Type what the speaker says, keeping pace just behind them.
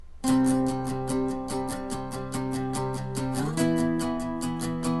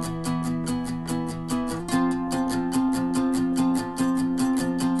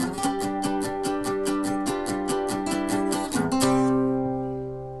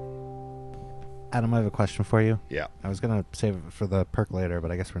Adam, I have a question for you. Yeah. I was going to save it for the percolator,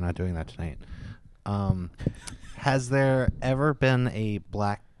 but I guess we're not doing that tonight. Has there ever been a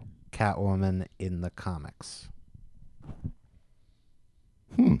black Catwoman in the comics?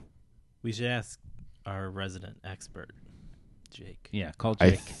 We should ask our resident expert, Jake. Yeah, call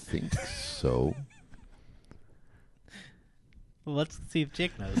I Jake. think so. Well, let's see if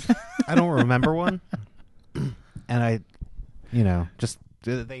Jake knows. I don't remember one. And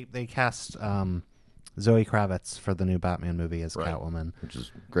they cast Zoe Kravitz for the new Batman movie as Right. Catwoman. Which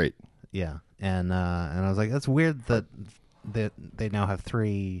is great. Yeah, and I was like, that's weird that they now have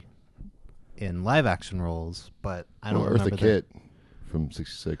 3 in live action roles, but I don't remember Eartha Kitt from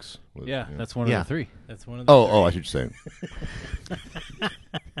 66. Yeah, that's one of the 3. That's one of the Oh, I see what you're saying.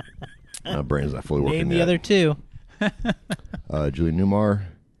 My brain's not fully working Name the yet. other 2. Julie Newmar.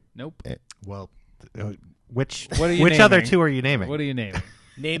 Nope. Well, which What are you which other naming? 2 are you naming? What are you naming?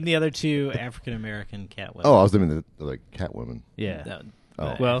 Name the other 2 African American Catwomen. Oh, I was naming the Catwoman. Yeah. No,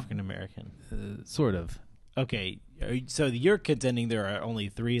 Oh. Well- African American. Sort of. Okay, so you're contending there are only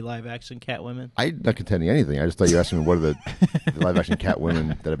 3 live action Catwomen? I'm not contending anything. I just thought you were asking me what are the live action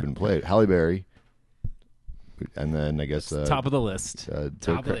Catwomen that have been played. Halle Berry. And then I guess Top of the list.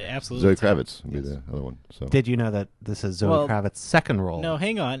 Top of the absolute Zoe top. Kravitz would be the other one. So Did you know that this is Zoe Well, Kravitz's second role? No,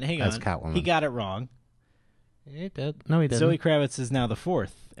 hang on. As Catwoman. He got it wrong. He did. No, he didn't. Zoe Kravitz is now the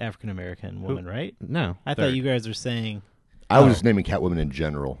 4th African American woman, right? No. I thought you guys were saying. I was just naming Catwoman in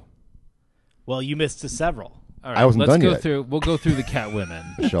general. Well, you missed several. All right, I wasn't let's done go yet. through. We'll go through the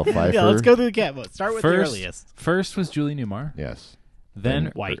Catwomen. Michelle Pfeiffer. Yeah, let's go through the Catwoman. Start with the earliest. First was Julie Newmar. Yes. Then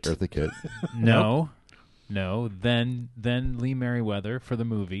White. Eartha Kitt. no. Then Lee Merriweather for the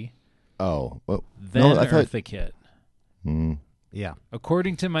movie. Oh, well, Then no, I thought. Eartha Kitt. Yeah.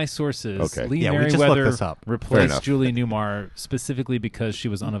 According to my sources, Okay. Lee Yeah, we just looked Merriweather this up. Fair replaced enough. Julie Newmar specifically because she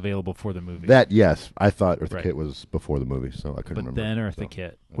was unavailable for the movie. That yes, I thought Eartha Right. Kitt was before the movie, so I couldn't but remember. then Eartha so.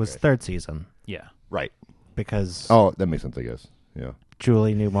 Kitt. Was Okay. third season Yeah. Right. because Oh, that makes sense, I guess. Yeah.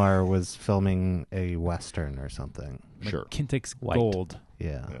 Julie Newmar was filming a Western or something. Sure. Kintick's White. Gold.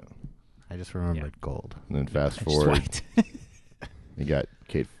 Yeah. Yeah. I just remembered gold. And then fast Just forward, white. you got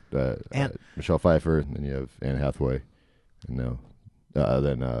And- Michelle Pfeiffer, and then you have Anne Hathaway, and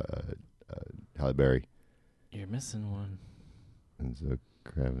then Halle Berry, You're missing one. and Zoe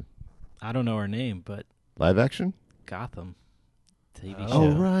Kravitz. I don't know her name, but Live action? Gotham TV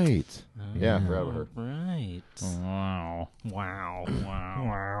Oh, show. right. Oh, Yeah, I forgot about her. Right. Wow. Wow.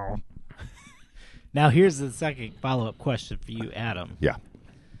 Wow. Now here's the second follow-up question for you, Adam. Yeah.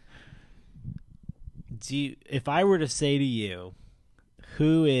 If I were to say to you,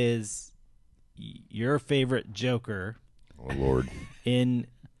 who is your favorite Joker Oh, Lord. in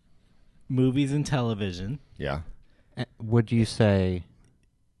movies and television? Yeah. Would you say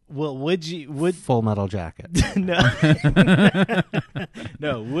Well, would Full Metal Jacket? no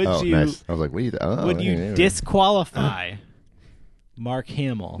no would Oh, you nice. I was like, wait. Oh, would you yeah. disqualify Mark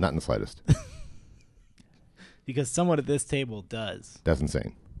Hamill Not in the slightest. because someone at this table does? That's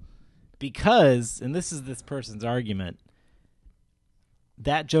insane. Because, and this is this person's argument,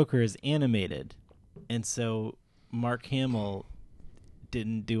 that Joker is animated, and so Mark Hamill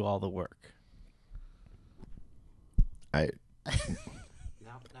didn't do all the work. now ask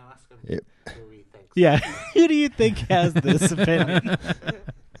him It- who he thinks. Yeah, who do you think has this opinion?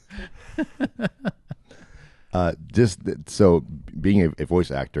 So being a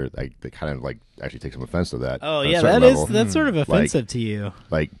voice actor, I kind of like actually take some offense to that. Oh on a yeah, certain that is level. that's sort of offensive to you.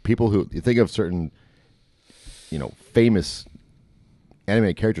 Like people who you think of certain, famous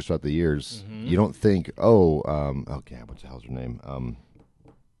animated characters throughout the years. Mm-hmm. You don't think, oh god, what the hell's her name?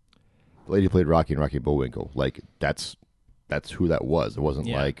 The lady who played Rocky and Rocky Bullwinkle. Like that's who that was. It wasn't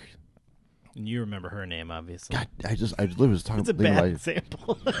Yeah. like And you remember her name, obviously. God. I literally was talking. It's a thinking bad like-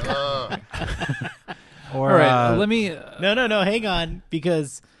 example. Or All right, let me. No, hang on,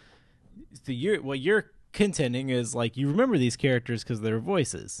 because what you're contending is like you remember these characters because they're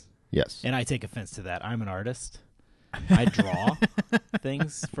voices, Yes. and I take offense to that. I'm an artist. I draw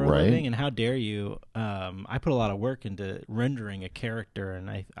things for a Right. living, and how dare you? I put a lot of work into rendering a character, and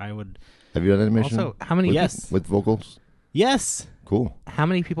I would Have you done animation? Also, how many? with, Yes. with vocals? yes. Cool. How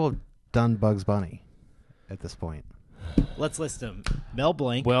many people have done Bugs Bunny at this point? Let's list them. Mel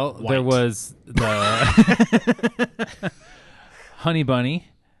Blanc. Well, White. there was the Honey Bunny,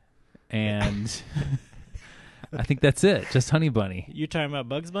 and I think that's it. Just Honey Bunny. You're talking about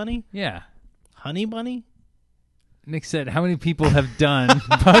Bugs Bunny, Yeah. Honey Bunny. Nick said, "How many people have done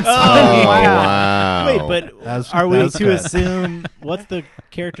Bugs Bunny?" Oh, wow. Wait, but That's- are we that's to good. assume what's the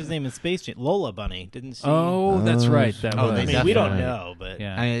character's name in Space Jam? Lola Bunny, didn't she? Oh, that's right. That Oh, was. they I mean, we don't definitely- know, but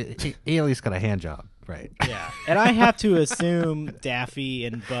Yeah. He at least got a hand job, right? Yeah, and I have to assume Daffy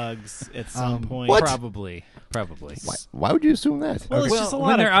and Bugs at some point. What? Probably. Why would you assume that? Well, it's Well, just a when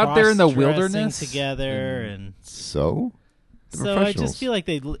lot they're of out there in the cross-dressing wilderness together, and So? The so I professionals. just feel like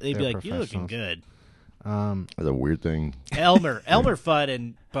they'd be They're like, "You're looking professionals. good." That's a weird thing. Elmer Fudd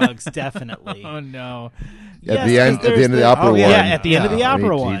and Bugs definitely. Oh no. At Yes, the end, 'cause at the there's end of the opera oh, one. yeah, at the end of the when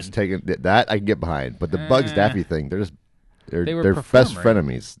opera he's one. taking that I can get behind, but the Bugs Daffy thing, they're They were they're best performers.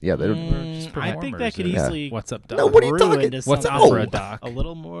 frenemies. Yeah, they're just I think that could performers. easily What's up, Doc? No, what are you brew talking- into What's something opera, Doc? a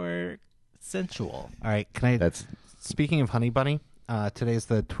little more sensual. All right, can I? that's Speaking of Honey Bunny, today's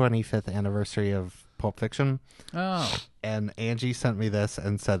the 25th anniversary of Pulp Fiction, Oh. and Angie sent me this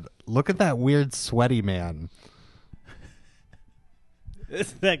and said, "Look at that weird sweaty man."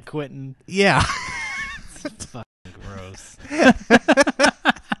 Is that Quentin? Yeah. Gross. Can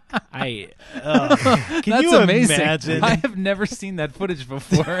That's you amazing. imagine? I have never seen that footage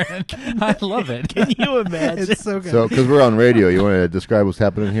before, and I love it. Can you imagine? It's so good. so because we're on radio. You want to describe what's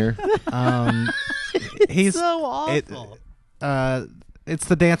happening here? He's so awful. it's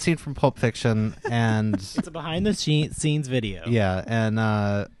the dance scene from Pulp Fiction, and It's a behind the scenes video. yeah,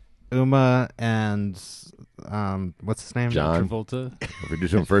 and Uma and what's his name? John. Travolta. If we do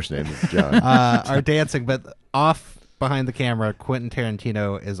some first name, it's John. Are dancing, but off behind the camera, Quentin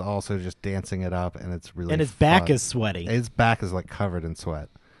Tarantino is also just dancing it up, and it's really And his back fun. is sweaty. His back is like covered in sweat.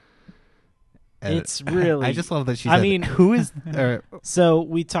 And It's really. I just love that she I said, mean- who is or, So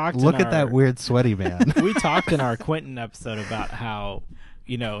we talked. look in at that our- weird sweaty man. We talked in our Quentin episode about how,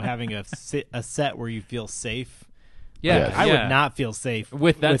 having a set where you feel safe. Yeah, Yes. I yeah. would not feel safe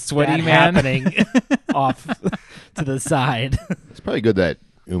With that sweaty that man. happening off to the side. It's probably good that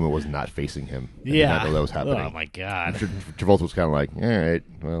Uma was not facing him. And did not know that was happening. Oh my god. Travolta was kind of like, all right,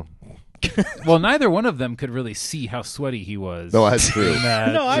 well, Well, neither one of them could really see how sweaty he was. no, that's true.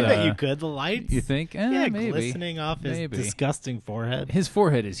 No, I bet uh, you could. The lights. You think? Yeah, Maybe. glistening off his Maybe. disgusting forehead. His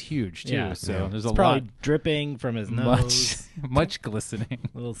forehead is huge too, Yeah. so Yeah. there's It's a probably lot, dripping from his nose. much glistening.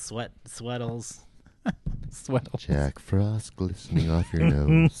 Little sweatles. Sweat. Jack Frost glistening off your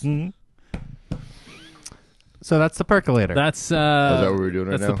nose. So that's the percolator. That's Is that what we're doing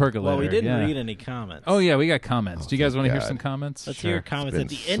right that's now? the percolator. Well, we didn't yeah. read any comments. Oh yeah, we got comments. Do you guys thank want to hear God. some comments? Let's Sure. hear comments It's at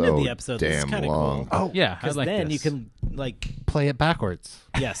the been end of the so episode. This is damn kind of long. cool. oh, Yeah, I Because like then this. you can play it backwards.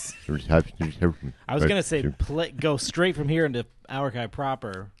 yes. I I was gonna say go straight from here into Archive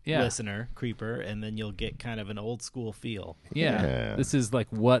proper, Yeah. listener creeper, and then you'll get kind of an old school feel. Yeah. Yeah. This is like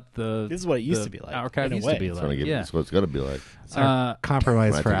what the This is what it used the to be like, Archive in a used way. to be It's like. Yeah. That's what it's going to be like. It's our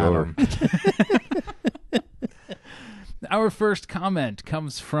compromise When I for took over. Adam. Our first comment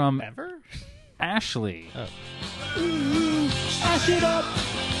comes from Ever? Ashley. Ash it up!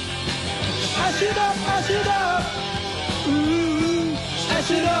 Ash it up! Ash it up! Ooh,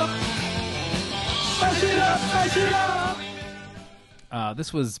 ash it up! Ash it up! Ash it up!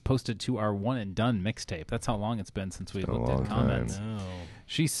 This was posted to our one and done mixtape. That's how long it's been since we been a looked long at comments. time. No.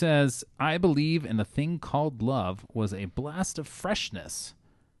 She says, I believe in a thing called love was a blast of freshness.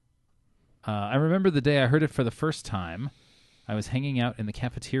 I remember the day I heard it for the first time. I was hanging out in the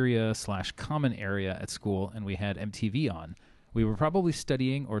cafeteria/common area at school, and we had MTV on. We were probably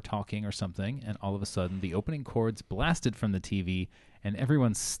studying or talking or something, and all of a sudden the opening chords blasted from the TV, and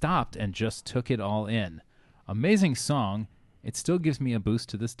everyone stopped and just took it all in. Amazing song. It still gives me a boost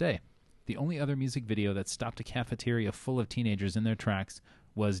to this day. The only other music video that stopped a cafeteria full of teenagers in their tracks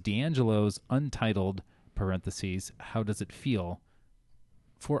was D'Angelo's Untitled, parentheses, How Does It Feel?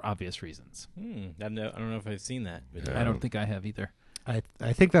 For obvious reasons. I don't know if I've seen that. Video. I don't think I have either. I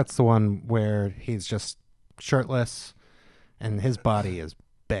think that's the one where he's just shirtless and his body is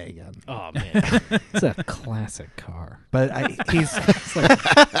banging. Oh man, It's a classic car. But he's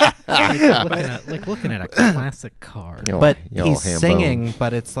Looking at a classic car. but You know, he's ham singing,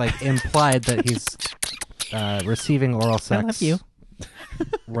 but it's like implied that he's receiving oral sex. love you.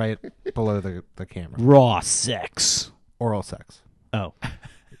 Right below the camera. raw sex. Oral sex. Oh,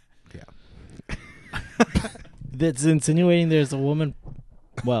 Yeah. that's insinuating there's a woman,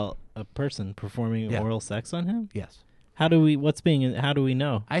 a person performing Yeah. oral sex on him. Yes. How do we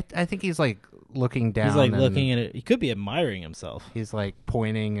know? I think he's like looking down. He's like and looking at it. He could be admiring himself. He's like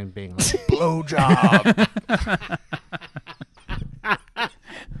pointing and being like, blowjob.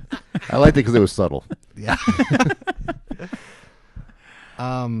 I liked it because it was subtle. Yeah.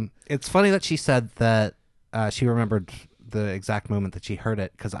 It's funny that she said that she remembered the exact moment that she heard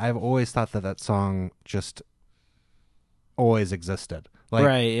it, because I've always thought that song just always existed. Like,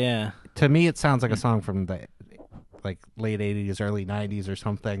 Right? Yeah. to me, it sounds like a song from the like late 80s, early 90s or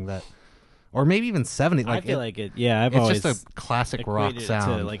something that or maybe even 70s. Like I feel like it. Yeah, I've it's always just a classic rock equated it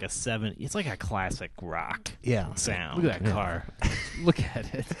sound. to like a 7. It's like a classic rock yeah, sound. Look at that car. Look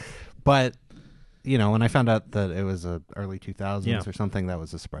at it. but when I found out that it was early 2000s Yeah. or something, that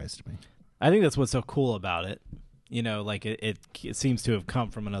was a surprise to me. I think that's what's so cool about it. Like it seems to have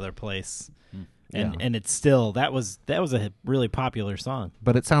come from another place, and Yeah. and it's still that was a really popular song.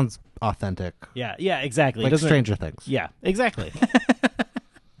 But it sounds authentic, Yeah, exactly. It like doesn't- Stranger Things. Yeah, exactly.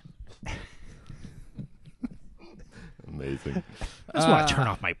 Amazing. I just want to turn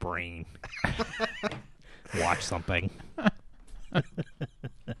off my brain. Watch something.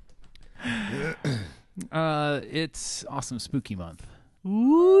 It's Awesome Spooky Month.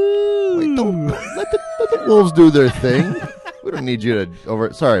 Wait, don't let the wolves do their thing. We don't need you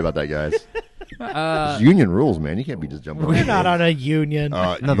to Sorry about that, guys. It's union rules, man. You can't be just jumping. We're not on a union.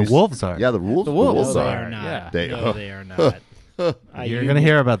 No, the wolves are. Yeah, the rules. The wolves no, they are, are not. yeah. They are not. You're going to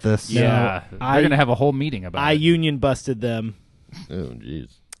hear about this. Yeah, they're I- going to have a whole meeting about I it. union busted them, Oh,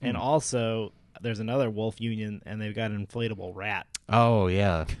 jeez. and also there's another wolf union, and they've got an inflatable rat Oh,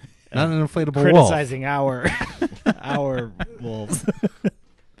 yeah. Not an inflatable wolf. criticizing our wolves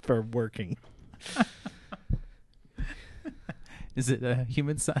for working. Is it a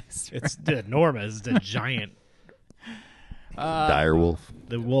human sized? It's enormous. It's a giant. Dire wolf.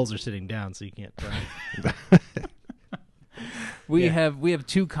 The wolves are sitting down, so you can't try. We have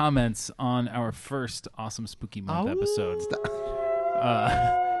 2 comments on our first Awesome Spooky Month episode, which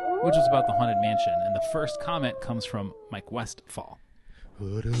was about the Haunted Mansion. And the first comment comes from Mike Westfall.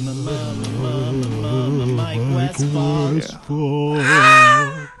 Mike Westfall.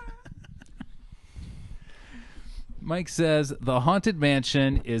 Mike says, "The Haunted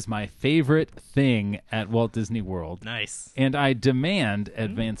Mansion is my favorite thing at Walt Disney World. Nice. And I demand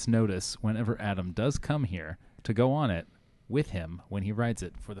advance notice whenever Adam does come here to go on it with him when he rides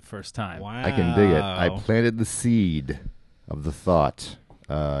it for the first time." Wow. I can dig it. I planted the seed of the thought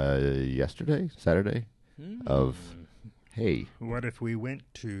Saturday, of, hey, What if we went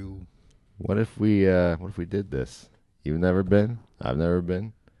to? what if we did this? You've never been. I've never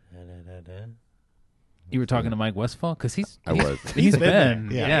been. You were talking to Mike Westfall? Because I was. he's been.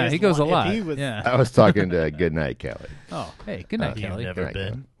 there. Yeah, He's he goes a one- if lot. he was- Yeah. I was talking to Good Night Kelly. Oh, hey, good night, You've Kelly. never Right.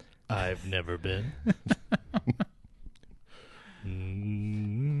 been. I've never been.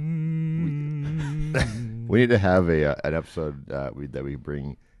 We need to have an episode that we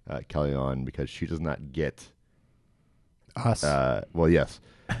bring Kelly on because she does not get. Us. Well, yes,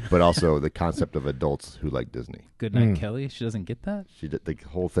 but also the concept of adults who like Disney. Good night, Kelly. She doesn't get that? The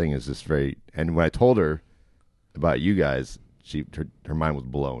whole thing is just very. And when I told her about you guys, her mind was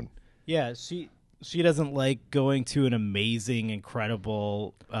blown. Yeah, she doesn't like going to an amazing,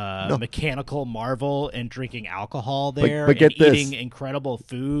 incredible mechanical marvel and drinking alcohol there but get and this. eating incredible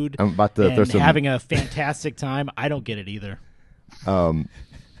food I'm about to throw and some. having a fantastic time. I don't get it either.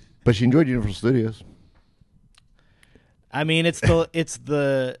 But she enjoyed Universal Studios. I mean, it's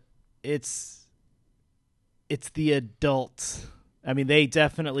the adult. I mean, they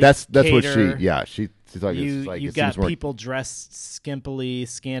definitely That's what cater. she. Yeah, she's like. You've it got seems more people dressed scantily.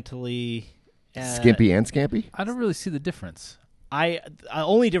 skimpy and scampy. I don't really see the difference. The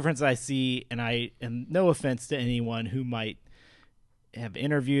only difference I see, and no offense to anyone who might have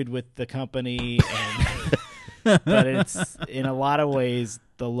interviewed with the company, but it's in a lot of ways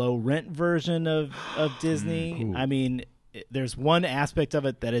the low rent version of Disney. I mean, there's one aspect of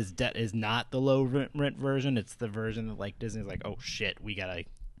it that is not the low rent version. It's the version that like Disney's like, oh shit, we gotta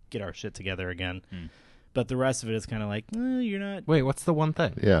get our shit together again. But the rest of it is kind of like, you're not. Wait, what's the one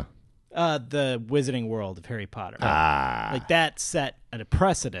thing? Yeah. The Wizarding World of Harry Potter. Ah. Like that set a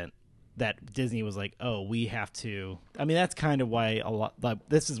precedent that Disney was like, oh, we have to. I mean, that's kind of why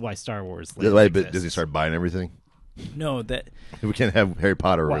this is why Star Wars. The way exists. Disney started buying everything. No, that. We can't have Harry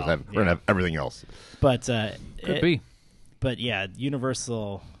Potter. Well, we're gonna have everything else. But Could be. But yeah,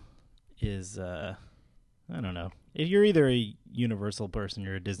 Universal is. I don't know. If you're either a Universal person,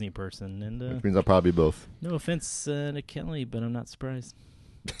 you're a Disney person, and Which means I'll probably be both. no offense to Kelly, but I'm not surprised.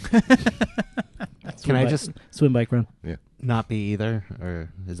 Can I just swim, bike, run? not be either? Or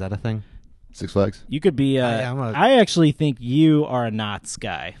is that a thing? Six Flags. You could be. I actually think you are a Knott's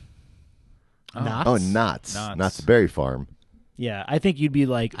guy. Knott's? Oh, Knott's. Knott's. Knott's Berry Farm. Yeah, I think you'd be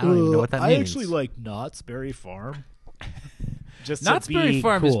like, I don't even know what that I means." actually like Knott's Berry Farm. Just Knott's to Berry be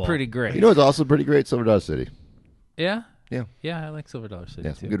Farm cool. is pretty great. You know, it's also pretty great. Silver Dollar City. Yeah? Yeah. Yeah, I like Silver Dollar City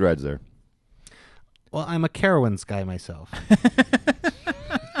Yeah, too. some good rides there. Well, I'm a Carowinds guy myself.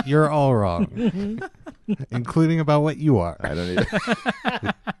 You're all wrong, including about what you are. I don't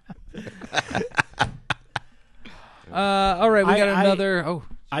need. All right, we got I- another. Oh,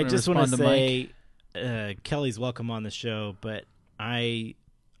 I just want to say Kelly's welcome on the show, but I'm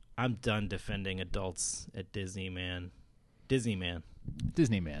done defending adults at Disney, man. Disney Man.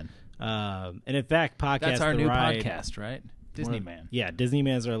 And in fact, podcast. That's our The new Ride, podcast, right? Disney Man. Yeah, Disney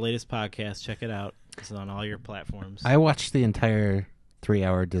Man is our latest podcast. Check it out. It's on all your platforms. I watched the entire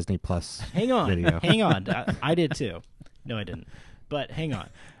 3-hour Disney Plus Hang on, video. hang on. I did too. No, I didn't. But hang on.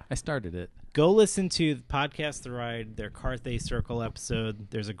 I started it. Go listen to the podcast The Ride, their Carthay Circle episode.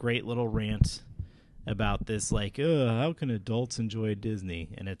 There's a great little rant about this, like, how can adults enjoy Disney?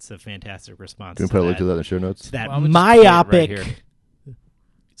 And it's a fantastic response. Can we to put a link that. to that in the show notes? To that Well, I'm gonna just play it right myopic here.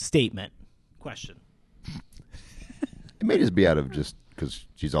 statement. Question. It may just be out of just because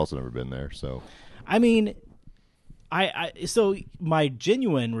she's also never been there. So I mean, so my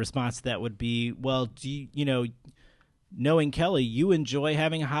genuine response to that would be, well, do you know, knowing Kelly, you enjoy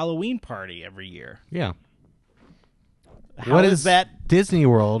having a Halloween party every year. Yeah. How What is is that? Disney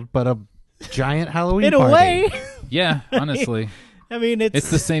World but a giant Halloween In a party? way, Yeah, honestly, I mean,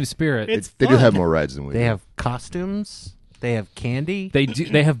 it's the same spirit. It's they do fun. have more rides than we They do. have costumes. They have candy. They do.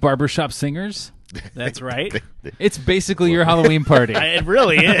 They have barbershop singers. That's right. It's basically your Halloween party. It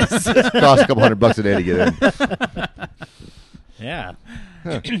really is. Cost a couple $100 a day to get in. Yeah.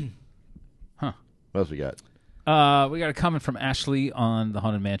 What else we got? We got a comment from Ashley on the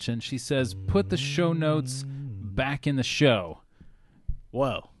Haunted Mansion. She says, "Put the show notes back in the show."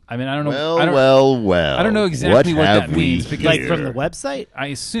 Whoa. I mean, I don't know. Well. I don't know exactly what have that we means, because- Like from here? the website? I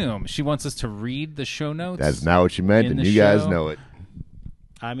assume she wants us to read the show notes. That's not what she meant, in and the you guys show. know it.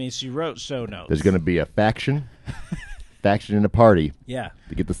 I mean, she wrote show notes. There's going to be a faction in a party Yeah.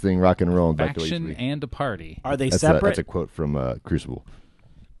 to get this thing rocking and rolling back to what it used faction to be. and a party. Are they That's separate? that's a quote from Crucible.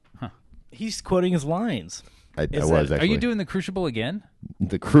 He's quoting his lines. I Is was that- Are actually you doing the Crucible again?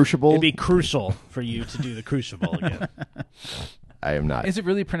 the Crucible. It'd be crucial for you to do the Crucible again. I am not Is it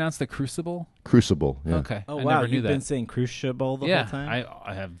really pronounced the Crucible? Crucible. Yeah. Okay. Oh, I wow. never knew You've that. been saying Crucible the Yeah, whole time?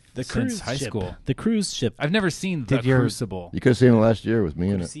 I have The since cruise high ship. school. The cruise ship. I've never seen the Did your- Crucible. You could have seen it last year with me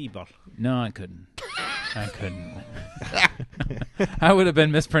in it. Crucible. No, I couldn't. I would have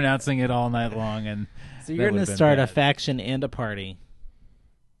been mispronouncing it all night long, and So you're That going would've to been start a bad. faction and a party.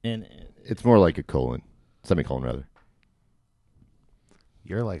 And It's more like a colon, semicolon rather.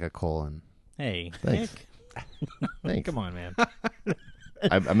 You're like a colon. hey, Thanks. Nick, Thanks. come on, man.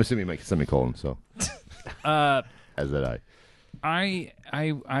 I'm assuming you make a semicolon, so uh, as did I.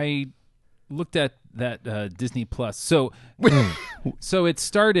 I looked at that Disney Plus. So so it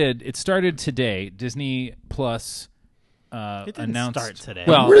started today. Disney Plus It didn't announced start today.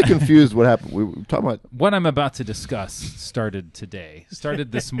 Well, I'm really confused. What happened? We were talking about. what I'm about to discuss started today.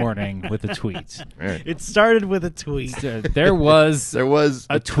 Started this morning with a tweet. All right. It started with a tweet. There was There was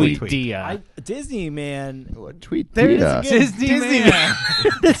a tweet. Disney man. Oh, a tweet. There is yeah. again, Disney Man.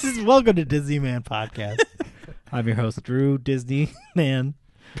 This is welcome to Disney Man podcast. I'm your host Drew Disney Man.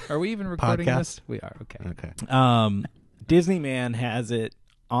 Are we even recording Podcast? this? We are. Okay. Okay. Disney Man has it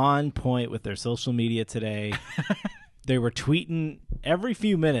on point with their social media today. They were tweeting every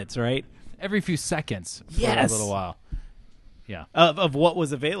few minutes, right? Every few seconds for Yes. a little while. Yeah. Of what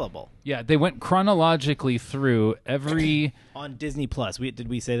was available Yeah, they went chronologically through every. on Disney Plus. Did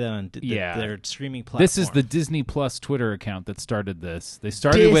we say that on Yeah. their streaming platform? This is the Disney Plus Twitter account that started this. They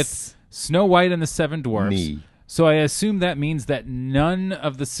started with Snow White and the Seven Dwarfs. Me. So I assume that means that none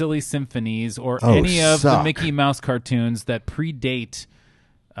of the Silly Symphonies or Oh, any of the suck. Mickey Mouse cartoons that predate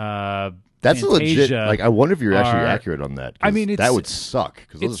That's a legit. Fantasia Like, I wonder if you're actually are- accurate on that. 'cause I mean, it's- that would suck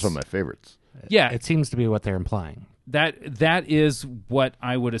because those are it's- some of my favorites. Yeah, It seems to be what they're implying. that is what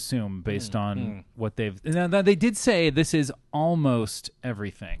I would assume based on what they've. Now, they did say this is almost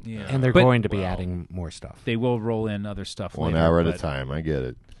everything. Yeah. And they're But- going to be adding more stuff. They will roll in other stuff 1 later, hour at a but- time. I get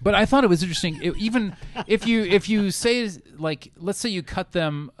it. But I thought it was interesting. Even if you say, like, let's say you cut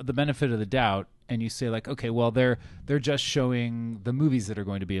them the benefit of the doubt, and you say, like, okay, well they're just showing the movies that are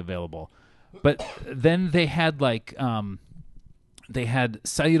going to be available, but then they had they had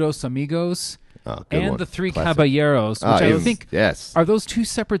Saludos Amigos Oh, good and one. the Three Classic. Caballeros, which Ah, I yes. think Yes. are those two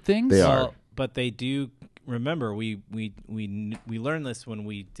separate things. They are. Well, but they do remember we learned this when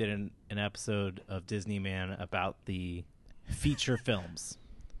we did an episode of Disney Man about the feature films,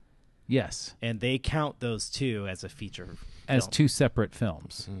 Yes, and they count those two as a feature as film. two separate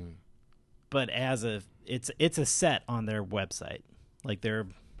films. But as a it's a set on their website. Like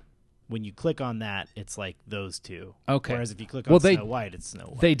when you click on that, it's like those two. Okay. Whereas if you click Well, on Snow White, it's Snow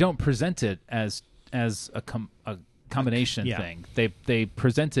White. They don't present it as a combination Yeah. thing. They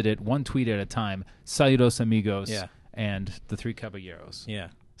presented it one tweet at a time. Saludos Amigos Yeah. and the Three Caballeros yeah.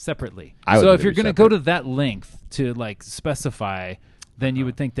 separately. I would So think if you're they'd be going to go separate. to that length to like specify then you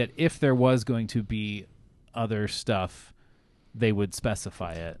would think that if there was going to be other stuff, they would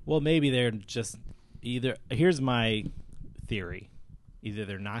specify it. Well, maybe they're just either. Here's my theory: either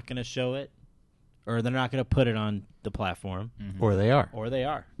they're not going to show it, or they're not going to put it on the platform, Or they are. or they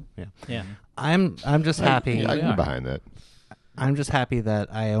are. Yeah. Yeah. I'm just happy. I they can are. be behind that. I'm just happy that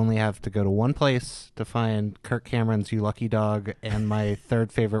I only have to go to one place to find Kirk Cameron's "You Lucky Dog" and my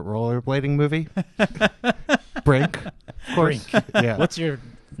third favorite rollerblading movie, Brink. Of course. Yeah. What's your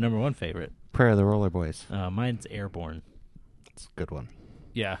number one favorite? Prayer of the Roller Boys? Mine's Airborne. It's a good one.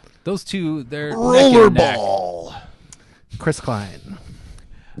 Yeah, those two, they're neck and neck. Rollerball. Chris Klein.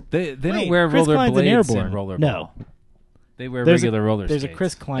 They don't Wait, wear Chris Klein's an rollerblades in Airborne. rollerball. No. They wear There's regular roller There's a skates.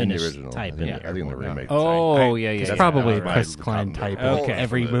 Chris In the Kleinish original. type I in think, I think in the Airborne. remake. Oh, yeah, It's yeah. probably yeah. Chris Right. Klein type Okay. of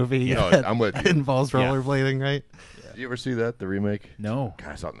every movie You know, that I'm with you. involves Yeah. rollerblading, right? Did you ever see that, the remake? No. God,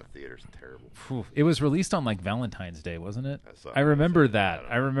 I saw it in the theaters. Terrible. Phew. It was released on like Valentine's Day, wasn't it? I saw it. I remember that.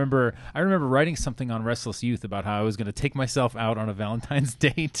 I remember writing something on Restless Youth about how I was going to take myself out on a Valentine's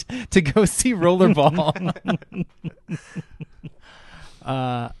date to go see Rollerball.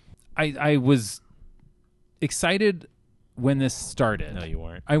 I was excited when this started. No, you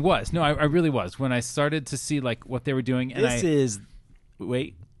weren't. I was. No, I really was. When I started to see like what they were doing, and This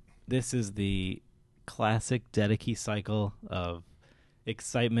is the classic Dedeke cycle of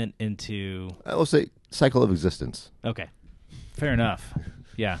excitement into. I will say cycle of existence. Okay. fair enough.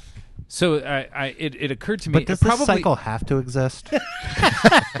 Yeah. So it occurred to me. But does probably, this cycle have to exist?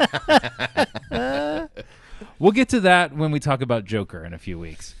 We'll get to that when we talk about Joker in a few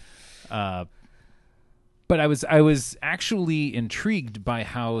weeks. But I was actually intrigued by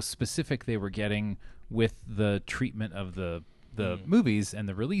how specific they were getting with the treatment of the movies and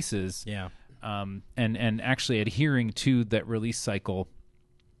the releases. Yeah. And actually adhering to that release cycle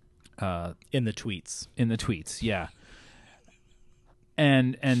In the tweets. in the tweets. Yeah.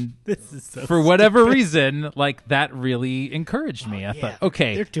 And This is so for whatever reason, like that really encouraged me. I thought,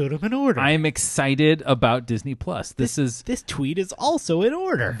 okay, They're doing them in order. I'm excited about Disney Plus. This tweet is also in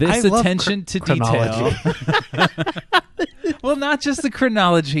order. this I love attention to chronology. detail. Well, not just the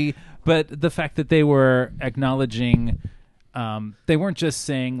chronology, but the fact that they were acknowledging. They weren't just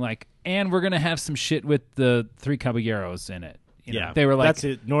saying like, and we're gonna have some shit with the Three Caballeros in it. You know, Yeah. they were like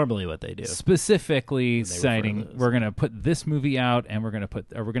normally what they do. specifically they refer to citing, those. we're gonna put this movie out, and we're gonna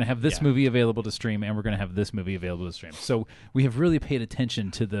have this Yeah. movie available to stream, and we're gonna have this movie available to stream. So we have really paid attention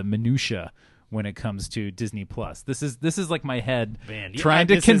to the minutia when it comes to Disney Plus. This is like my head Man, trying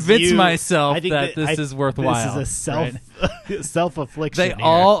to this is convince you. myself I think that this is worthwhile. This is a right? self-affliction. They here.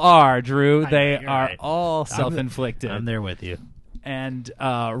 all are, Drew. I They know, you're are right. all self-inflicted. I'm there with you. And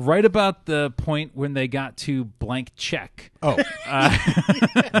right about the point when they got to blank check. Oh,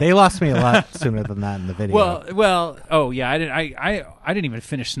 they lost me a lot sooner than that in the video. Well. Oh yeah. I didn't even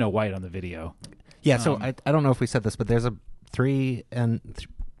finish Snow White on the video. yeah. So I don't know if we said this, but there's a 3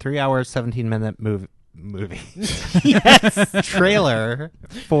 hours 17-minute movie trailer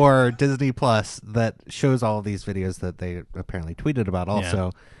for Disney Plus that shows all of these videos that they apparently tweeted about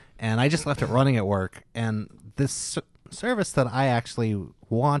also. And I just left it running at work, and this service that I actually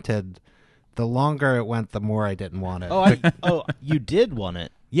wanted, the longer it went, the more I didn't want it. You did want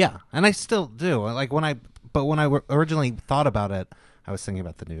it. Yeah, and I still do. Like when I originally thought about it, I was thinking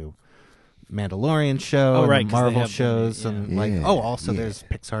about the new Mandalorian show, Oh, and right, 'cause they Marvel have the- shows, yeah. and like Yeah, also yeah. there's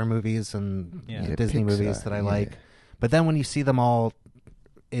Pixar movies and Yeah, Disney movies Pixar, that I yeah. like. But then when you see them all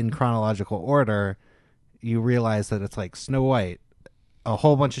in chronological order, you realize that it's like Snow White, a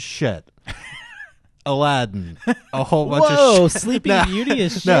whole bunch of shit. Aladdin, a whole bunch Whoa, of shit. Sleeping Beauty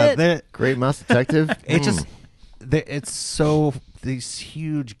is No, shit. they're- Great Mouse Detective. it just it's so these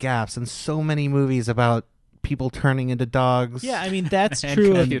huge gaps and so many movies about people turning into dogs. Yeah, I mean that's And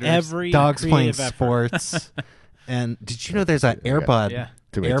true of computers. every Dogs playing creative effort. sports. And did you know there's an Airbud, Yeah.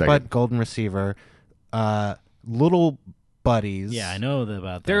 Too many Airbud seconds. golden receiver, little buddies. Yeah, I know about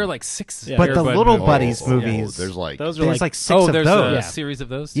that. There are like 6. Yeah. But the Airbud Little movies. Buddies movies. There's like Those are There's like 6 Oh, of there's those. a Yeah. series of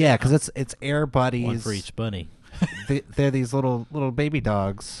those. Yeah, because it's Air Buddies. one for each bunny. They're these little baby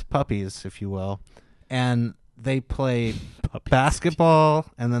dogs, puppies, if you will, and they play basketball,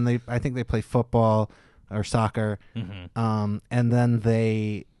 and then I think they play football or soccer, and then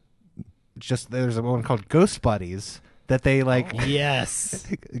there's a one called Ghost Buddies that they like Yes.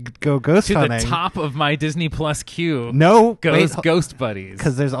 go ghost To hunting. the top of my Disney Plus queue No, goes Ghost Buddies.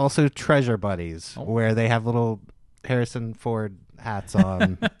 because there's also Treasure Buddies where they have little Harrison Ford hats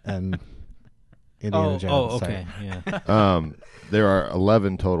on and Indiana Jones. Sorry. Yeah. there are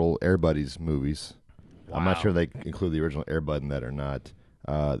 11 total Air Buddies movies. I'm not Wow. sure they include the original Air Bud in that or not.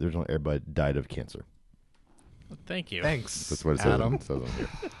 The original Air Bud died of cancer. Thank you. Thanks. That's what it says, Adam. it says on here.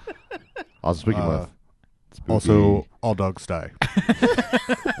 Also, speaking of spooky- Also, all dogs die.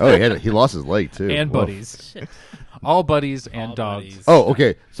 oh, he lost his leg too. And Whoa. buddies. All buddies and All dogs. buddies. Oh,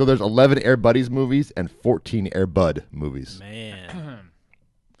 okay. So there's 11 Air Buddies movies and 14 Air Bud movies. Man.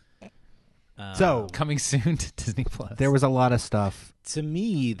 So Coming soon to Disney Plus. there was a lot of stuff. To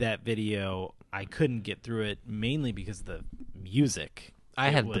me, that video, I couldn't get through it mainly because of the music. I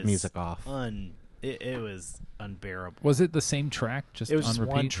It had the was music off. It was unbearable. Was it the same track? Just It was on just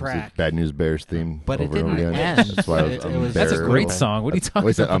repeat? one track. Bad News Bears theme. But it over and over didn't again. end. That's why I was It was- That's a great unbearable. song. What are you talking Well,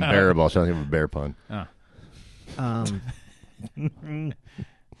 he said about? unbearable. I was trying to think of a bear pun. Oh.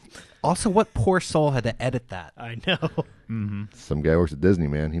 Also, what poor soul had to edit that? I know. Some guy works at Disney,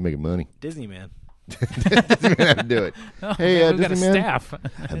 man. He making money. Disney man. Disney man had to do it. Oh, Hey, man, we've got a Disney man. staff.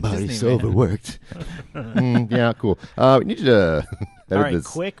 I'm already Disney so man. overworked. Yeah, cool. We need you to edit All right, this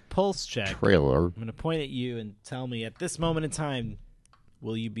quick pulse check. trailer. I'm going to point at you and tell me at this moment in time,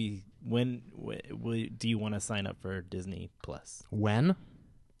 will you be do you want to sign up for Disney Plus? When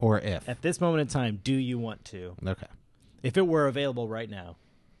or if? At this moment in time, do you want to? Okay. If it were available right now.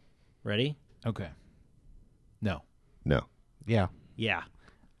 Ready? Okay. No. No. Yeah. Yeah.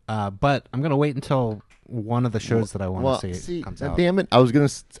 But I'm gonna wait until one of the shows that I want to see comes out. Damn it! I was gonna.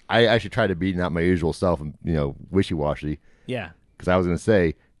 I actually tried to be not my usual self and wishy-washy Yeah. because I was gonna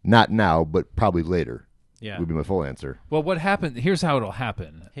say not now, but probably later. Yeah. Would be my full answer. Well, what happened? Here's how it'll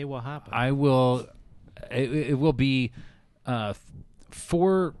happen. Hey, what happened? I will. It will be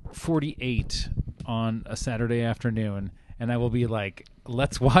 4:48 on a Saturday afternoon, and I will be like,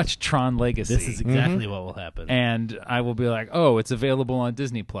 "Let's watch Tron Legacy." This is exactly what will happen. and I will be like, "Oh, it's available on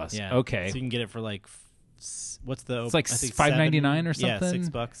Disney Plus." yeah. Okay. So you can get it for like what's the It's like I think $5.99 or Yeah, something.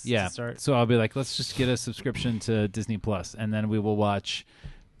 $6 Yeah. to start. So I'll be like, let's just get a subscription to Disney Plus, and then we will watch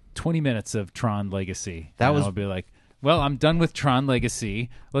 20 minutes of Tron Legacy. That And was- I'll be like, well, I'm done with Tron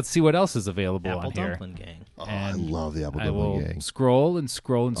Legacy. Let's see what else is available Apple on here. Dumpling Gang. Oh, And I love the Apple I will Dumpling Gang. scroll and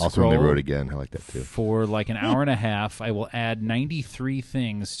scroll and Also, scroll. when they wrote again, I like that too. For like an hour and a half. I will add 93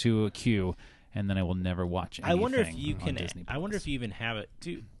 things to a queue, and then I will never watch anything. I wonder if you on can. Disney I wonder Plus. if you even have it,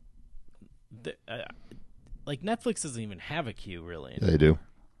 dude. Like Netflix doesn't even have a queue really, Yeah, they do.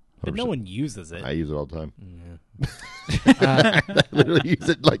 but no one uses it. I use it all the time. I literally use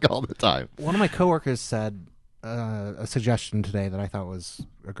it like all the time. One of my coworkers said a suggestion today that I thought was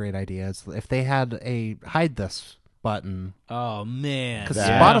a great idea. Is if they had a hide this button, Oh man, because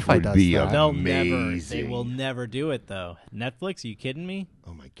That Spotify would does be that. they'll never. They amazing. will never do it though. Netflix? Are you kidding me?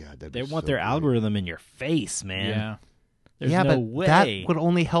 Oh my god, that'd They be want so their great. algorithm in your face, man. Yeah. There's yeah, no but way. that would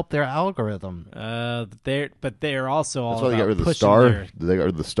only help their algorithm. They're also all That's why they about got rid of the pushing star. their- They got rid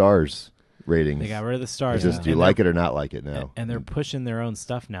of the stars ratings. They got rid of the stars. It's just, do you like it or not like it now? And they're pushing their own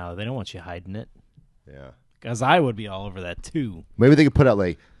stuff now. They don't want you hiding it. Yeah. Because I would be all over that too. Maybe they could put out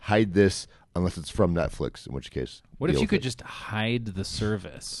like hide this unless it's from Netflix. In which case, What if deal you with could it. just hide the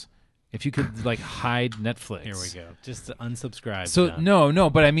service? If you could like hide Netflix. Here we go. Just to unsubscribe. So John. no,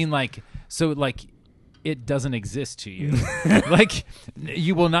 but I mean like it doesn't exist to you. Like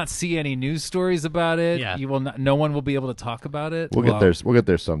you will not see any news stories about it. Yeah. You will not. No one will be able to talk about it. We'll get there. We'll get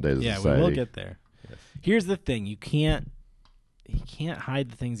there someday. As a Yeah, we society. will get there. Here's the thing: you can't hide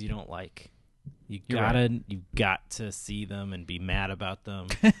the things you don't like. You got to see them and be mad about them.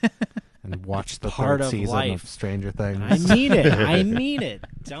 And watch the part third of season life. of Stranger Things. I mean it. I mean it.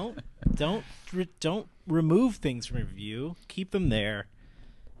 Don't remove things from your view. Keep them there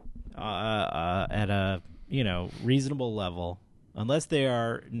at a reasonable level, unless they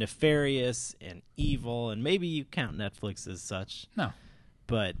are nefarious and evil. And maybe you count Netflix as such. No.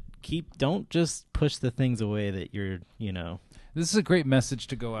 But don't just push the things away that you're. This is a great message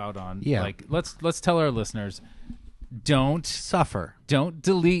to go out on. Yeah. Like let's tell our listeners, don't Suffer.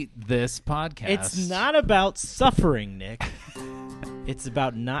 delete this podcast. It's not about suffering, Nick. It's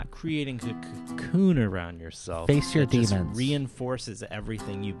about not creating a cocoon around yourself. Face your that just demons. reinforces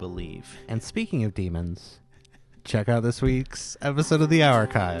everything you believe. And speaking of demons, check out this week's episode of The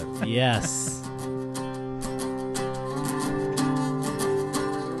Archive. Yes.